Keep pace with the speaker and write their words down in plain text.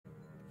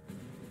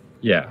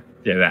Yeah,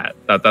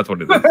 that's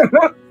what it is.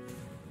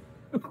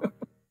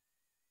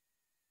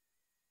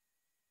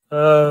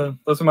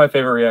 Those are my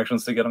favorite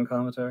reactions to get on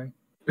commentary.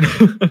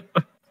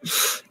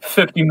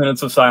 50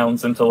 minutes of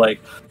silence into like,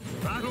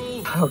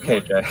 okay,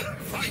 Jay.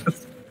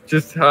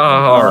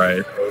 All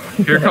right.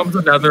 Here comes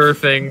another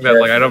thing that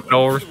like I have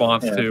no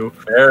response to.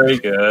 Very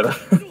good.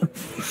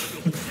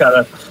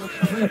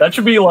 That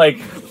should be like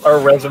our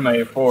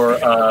resume for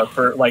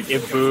like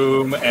If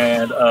Boom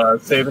and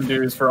Save and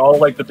Do's for all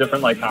like the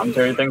different like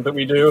commentary things that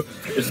we do.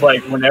 It's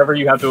like whenever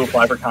you have to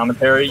apply for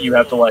commentary, you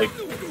have to like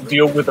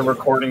deal with a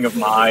recording of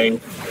my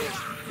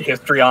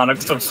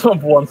histrionics of some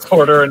one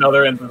sort or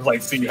another and just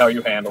like see how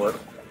you handle it.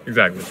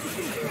 Exactly.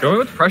 Going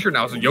with pressure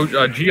now, so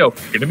Geo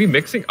going to be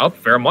mixing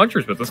up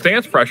Feremuntrus with the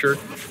stance pressure.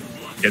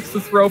 Gets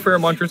the throw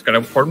Feremuntrus,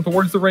 going to port him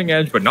towards the ring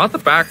edge, but not the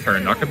back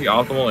turn. Not going to be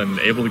optimal and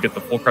able to get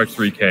the full crouch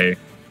 3K.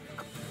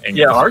 And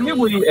yeah,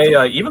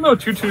 arguably, even though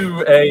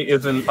 2-2A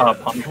isn't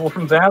punishable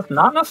from Zaz,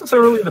 not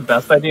necessarily the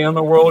best idea in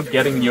the world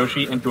getting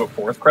Yoshi into a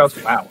force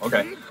crouch. Wow,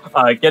 okay.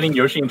 Getting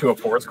Yoshi into a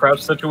force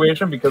crouch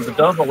situation because it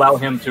does allow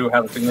him to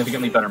have a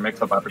significantly better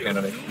mix-up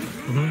opportunity.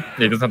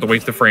 He doesn't have to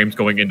waste the frames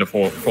going into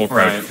full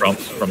crouch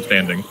from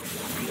standing.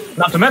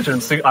 Not to mention,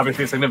 it's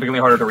obviously significantly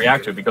harder to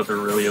react to because there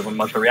really isn't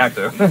much to react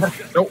to.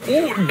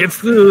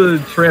 Gets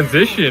the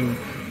transition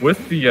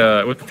with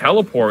the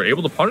teleport,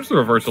 able to punish the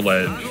reversal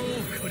edge.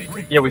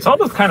 Yeah, we saw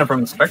this kind of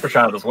from Spectre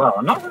Shot as well.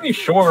 I'm not really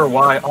sure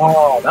why.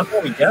 Oh, that's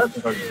what we get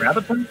with a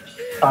Graviton.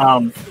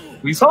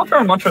 We saw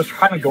Feremuntrus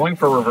kind of going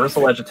for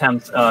reversal edge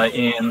attempts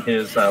in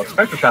his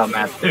Spectre Shot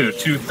match too,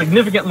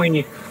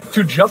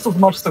 to just as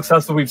much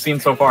success as we've seen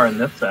so far in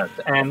this set.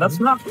 And that's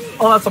not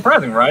all that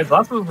surprising, right?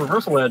 Zasa's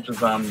reversal edge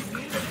is, I'm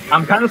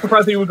kind of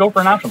surprised that he would go for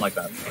an option like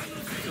that.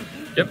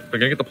 Yep, they're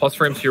going to get the plus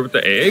frames here with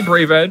the AA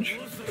Brave Edge.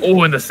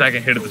 Oh, and the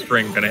second hit of the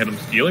string, going to hit him,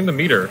 stealing the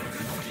meter.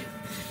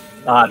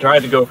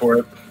 Tried to go for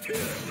it.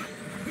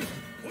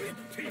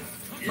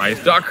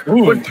 Nice duck,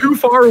 but too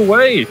far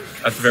away.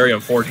 That's very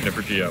unfortunate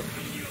for Geo.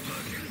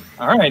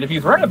 Alright, if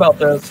he's right about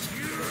this...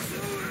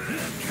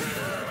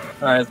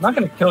 Alright, it's not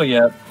going to kill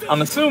yet.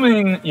 I'm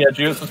assuming, yeah,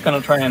 Geo's is going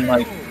to try and,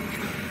 like...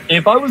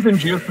 If I was in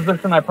Geo's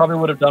position, I probably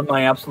would have done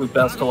my absolute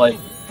best to, like,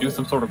 do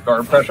some sort of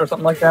guard pressure or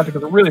something like that,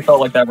 because it really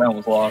felt like that round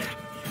was lost.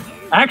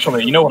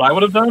 Actually, you know what I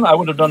would have done? I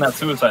would have done that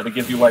suicide that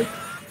gives you, like,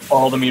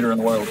 all the meter in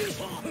the world.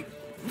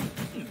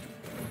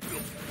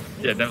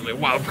 Yeah, definitely.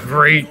 Wow,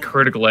 great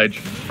critical edge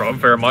from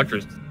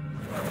Feremuntrus.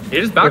 It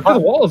is back to the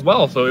wall as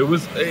well, so it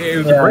was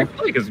a great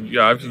play because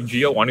obviously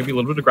Geo wanting to be a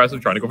little bit aggressive,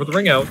 trying to go for the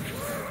ring out.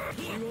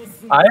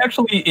 I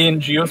actually,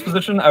 in Geo's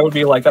position, I would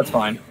be like, that's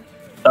fine.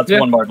 That's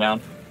one bar down.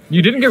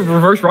 You didn't get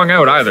reverse rung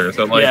out either,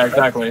 so like, yeah,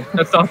 exactly.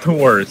 That's not the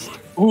worst.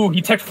 Ooh,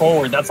 he teched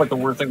forward. That's like the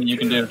worst thing that you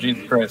can do.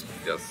 Jesus Christ.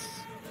 Yes.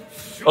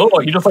 Oh,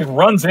 he just like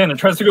runs in and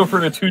tries to go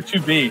for a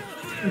 2-2B.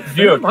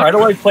 Geo, try to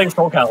like play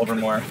Soul Calibur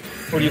more.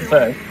 What do you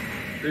say?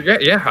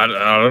 Yeah, I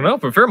don't know,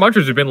 but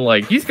Feremuntrus has been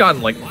like, he's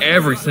gotten like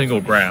every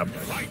single grab.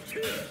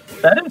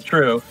 That is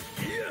true.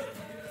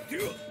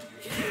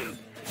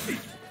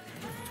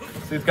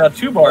 So he's got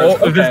 2 bars.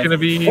 Oh, is this going to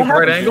be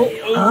right angle?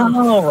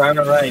 Oh,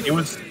 right. It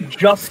was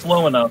just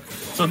slow enough.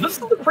 So this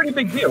is a pretty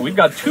big deal. We've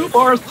got 2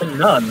 bars to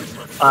none.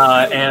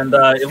 And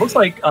it looks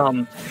like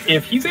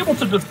if he's able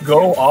to just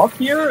go off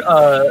here,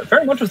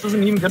 Feremuntrus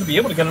isn't even going to be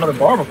able to get another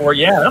bar before.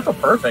 Yeah, that's a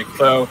perfect.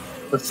 So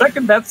the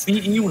second that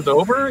CE was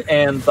over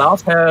and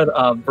Zas had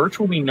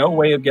virtually no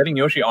way of getting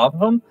Yoshi off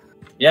of him,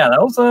 yeah,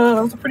 that was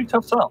a pretty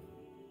tough sell.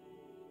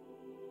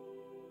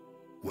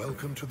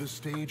 Welcome to the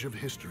stage of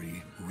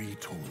history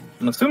retold.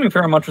 I'm assuming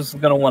Feremuntrus is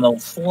going to want a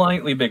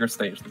slightly bigger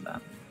stage than that.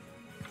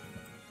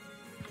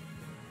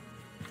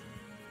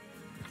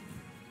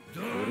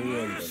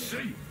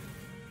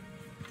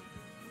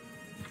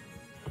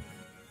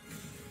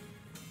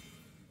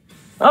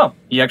 Oh,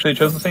 he actually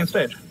chose the same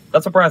stage.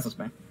 That surprises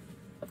me.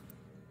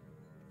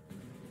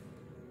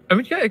 I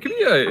mean, yeah, it could be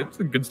it's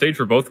a good stage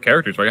for both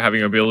characters, right?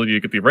 Having the ability to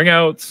get the ring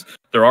outs.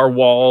 There are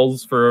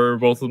walls for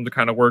both of them to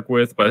kind of work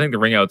with, but I think the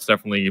ring outs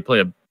definitely play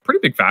a pretty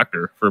big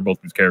factor for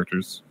both these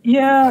characters.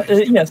 Yeah,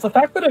 yes, the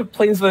fact that it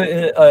plays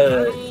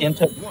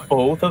into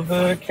both of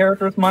the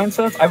characters'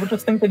 mindsets, I would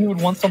just think that he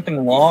would want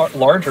something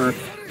larger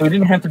so he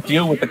didn't have to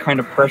deal with the kind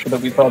of pressure that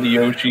we saw the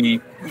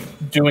Yoshi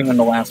doing in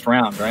the last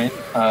round, right?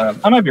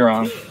 I might be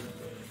wrong.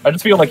 I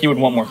just feel like he would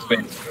want more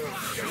space.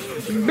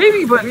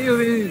 Maybe, but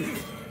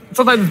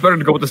sometimes it's better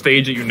to go with the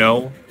stage that you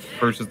know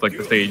versus like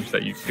the stage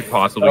that you could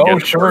possibly get. Oh,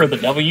 sure, the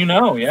devil you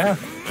know, yeah.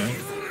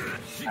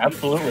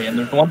 Absolutely, and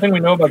there's one thing we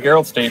know about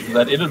Geralt's stage is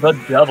that it is a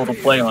devil to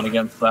play on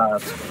against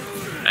Zas.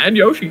 And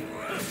Yoshi.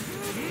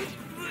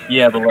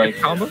 Yeah, but like...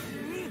 combo.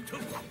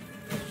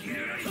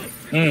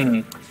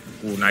 Ooh,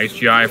 nice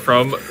GI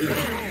from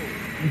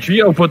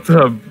Geo, put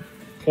the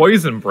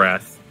poison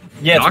breath.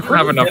 Yeah, not gonna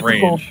have enough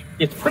range.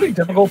 It's pretty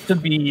difficult to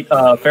beat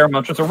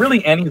Feremuntrus, or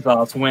really any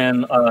Zas,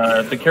 when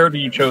the character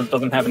you chose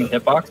doesn't have any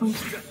hitboxes.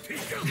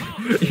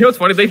 You know what's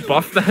funny? They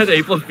buffed that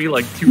A plus B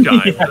like 2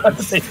 times. Yeah,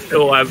 They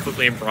still has the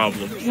same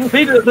problem.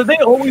 They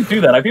always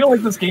do that. I feel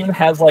like this game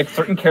has like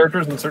certain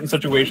characters in certain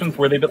situations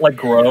where they've been like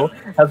Grow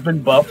has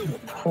been buffed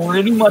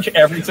pretty much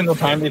every single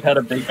time they've had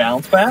a big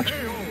balance patch,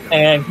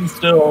 and he's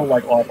still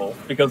like awful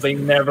because they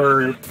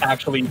never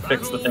actually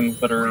fix the things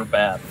that are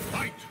bad.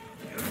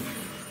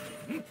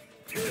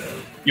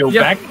 Yo,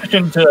 back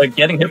into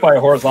getting hit by a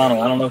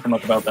horizontal. I don't know so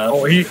much about that.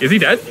 Oh, is he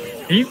dead?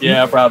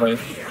 Yeah, probably.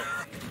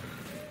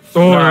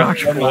 Oh,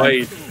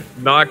 No,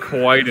 not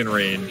quite in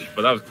range,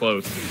 but that was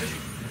close.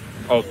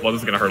 Oh, well,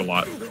 this is gonna hurt a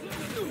lot.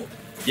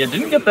 Yeah,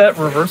 didn't get that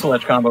reversal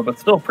edge combo, but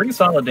still pretty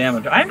solid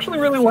damage. I actually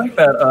really like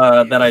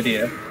that that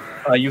idea,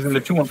 using the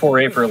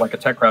 214A for like a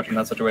tech crouch in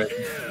that situation.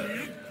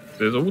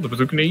 There's the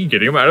bazooka knee,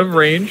 getting him out of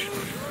range.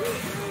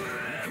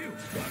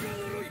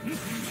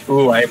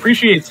 Ooh, I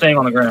appreciate staying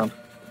on the ground.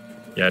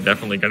 Yeah,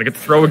 definitely gonna get the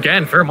throw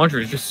again.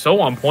 Feremuntrus is just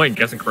so on point,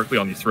 guessing correctly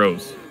on these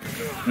throws.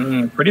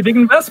 Pretty big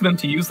investment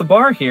to use the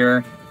bar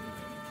here.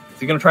 Is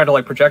he gonna try to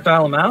like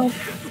projectile him out?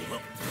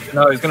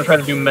 No, he's gonna try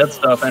to do med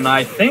stuff, and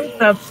I think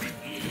that's...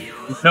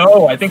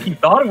 No, I think he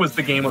thought it was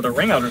the game with a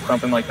ring out or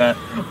something like that.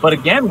 But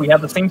again, we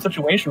have the same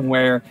situation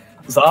where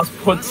Zas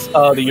puts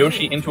the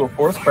Yoshi into a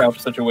force crouch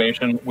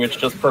situation, which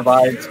just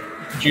provides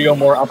Geo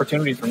more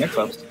opportunities for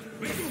mix-ups.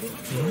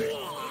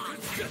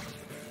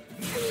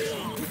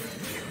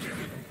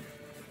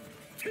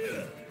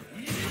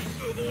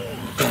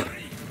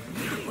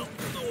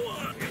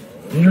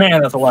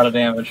 Man, that's a lot of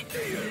damage.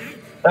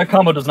 That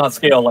combo does not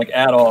scale, like,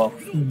 at all.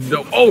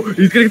 No. Oh,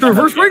 he's gonna get the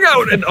reverse ring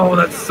out! And oh,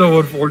 that's so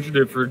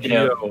unfortunate for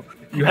Geo.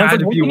 Yeah. You had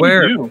to be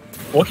aware.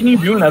 What can you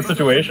do in that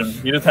situation?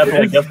 You just have to,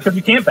 like, because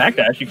you can't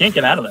backdash. You can't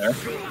get out of there.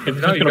 Because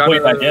you're just gonna play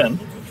it back in.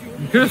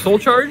 You could have soul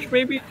charge,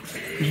 maybe?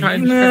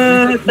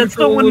 Nah, that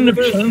still wouldn't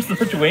have changed the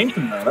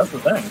situation, though. That's the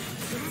thing.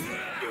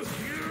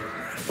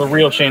 It's a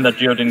real shame that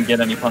Geo didn't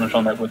get any punish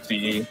on that with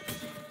CE.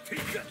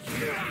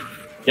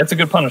 Gets a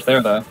good punish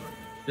there, though.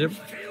 Yep.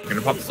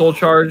 Gonna pop the soul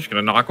charge,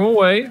 gonna knock him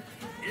away.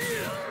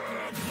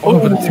 Oh,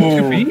 but it's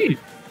 2B.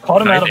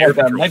 Caught him out of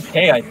like a Knight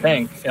K, I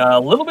think. A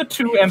little bit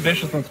too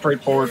ambitious and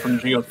straightforward from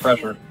Geo's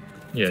pressure.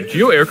 Yeah,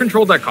 Geo air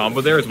controlled that combo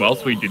there as well,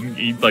 so he didn't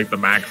eat like the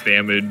max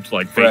damage,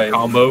 like fake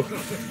combo.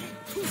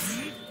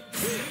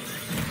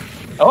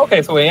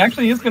 Okay, so he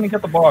actually is gonna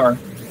get the bar.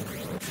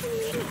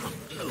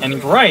 And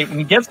he's right, when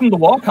he gets him the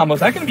wall combos,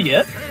 that can be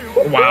it.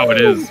 Wow,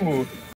 it is.